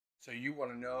So you want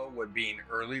to know what being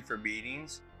early for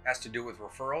meetings has to do with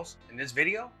referrals? In this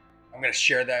video, I'm going to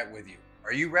share that with you.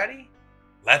 Are you ready?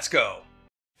 Let's go.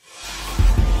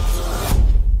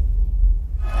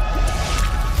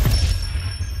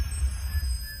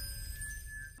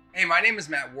 Hey, my name is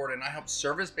Matt Ward and I help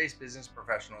service-based business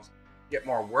professionals get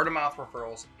more word-of-mouth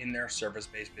referrals in their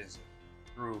service-based business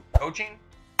through coaching,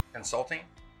 consulting,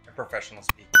 and professional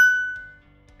speaking.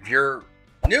 If you're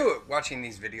new at watching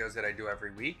these videos that I do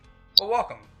every week, well,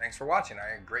 welcome. Thanks for watching.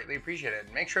 I greatly appreciate it.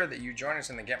 And make sure that you join us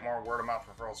in the Get More Word of Mouth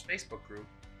Referrals Facebook group.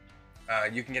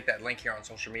 You can get that link here on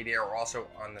social media or also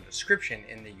on the description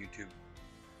in the YouTube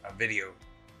video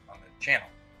on the channel.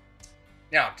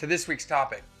 Now, to this week's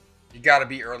topic, you got to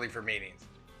be early for meetings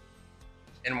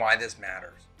and why this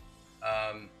matters.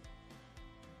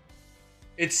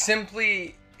 It's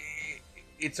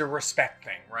a respect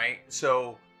thing, right?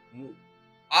 So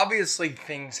obviously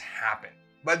things happen.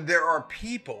 But there are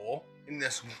people in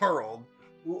this world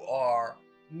who are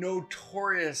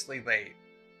notoriously late.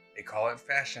 They call it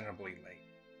fashionably late.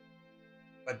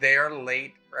 But they are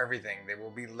late for everything. They will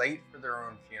be late for their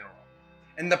own funeral.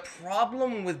 And the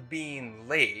problem with being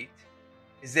late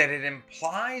is that it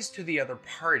implies to the other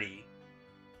party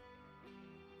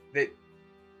that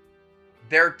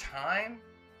their time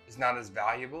is not as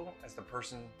valuable as the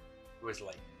person who is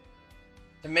late.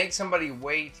 To make somebody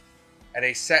wait at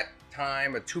a set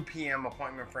time, a 2 p.m.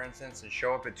 appointment, for instance, and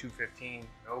show up at 2:15,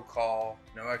 no call,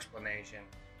 no explanation,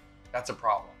 that's a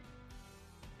problem.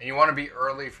 And you want to be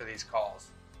early for these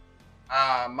calls.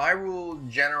 My rule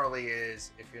generally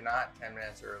is if you're not 10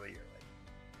 minutes early, you're late.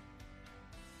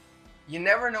 You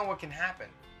never know what can happen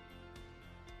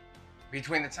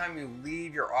between the time you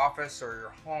leave your office or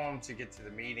your home to get to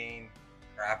the meeting,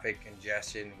 traffic,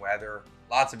 congestion, weather,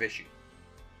 lots of issues.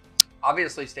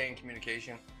 Obviously, stay in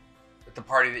communication with the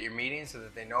party that you're meeting so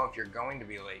that they know if you're going to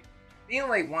be late. Being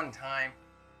late one time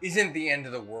isn't the end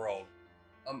of the world.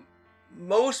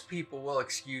 Most people will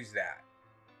excuse that.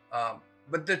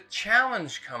 But the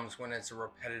challenge comes when it's a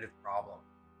repetitive problem.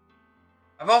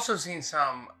 I've also seen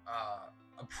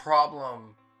a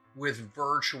problem with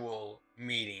virtual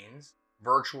meetings,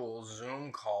 virtual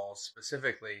Zoom calls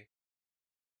specifically,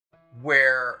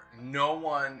 where no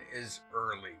one is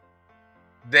early.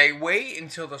 They wait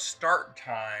until the start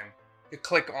time to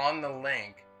click on the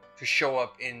link to show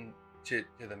up to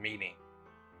the meeting.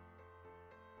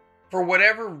 For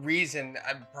whatever reason,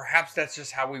 perhaps that's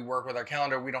just how we work with our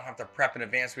calendar. We don't have to prep in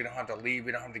advance. We don't have to leave.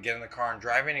 We don't have to get in the car and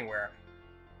drive anywhere.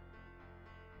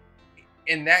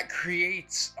 And that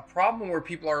creates a problem where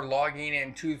people are logging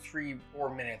in 2, 3,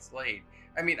 4 minutes late.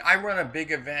 I mean, I run a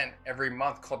big event every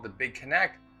month called the Big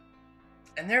Connect,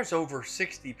 and there's over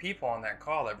 60 people on that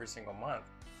call every single month.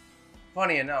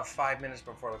 Funny enough, 5 minutes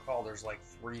before the call, there's like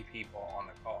 3 people on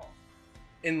the call.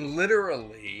 And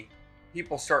literally,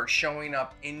 people start showing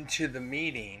up into the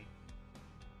meeting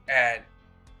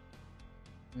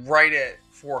right at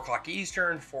 4 o'clock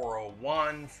Eastern,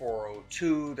 4:01,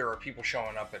 4:02. There are people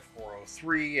showing up at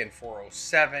 4:03 and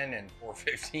 4:07 and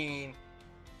 4:15.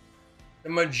 The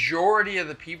majority of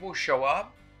the people show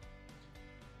up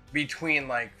between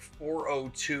like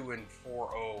 4:02 and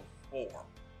 4:04.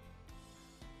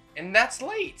 And that's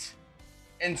late.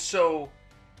 And so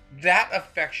that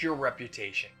affects your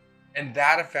reputation and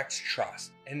that affects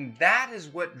trust. And that is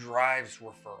what drives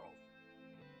referrals.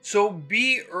 So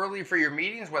be early for your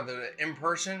meetings, whether in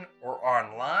person or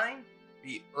online.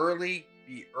 Be early,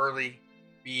 be early,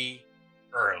 be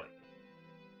early.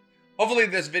 Hopefully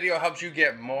this video helps you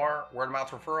get more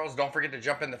word-of-mouth referrals. Don't forget to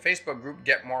jump in the Facebook group,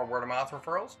 Get More Word-of-Mouth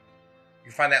Referrals. You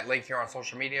can find that link here on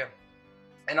social media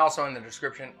and also in the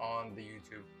description on the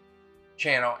YouTube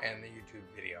channel and the YouTube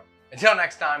video. Until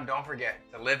next time, don't forget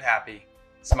to live happy,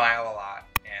 smile a lot,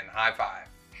 and high five.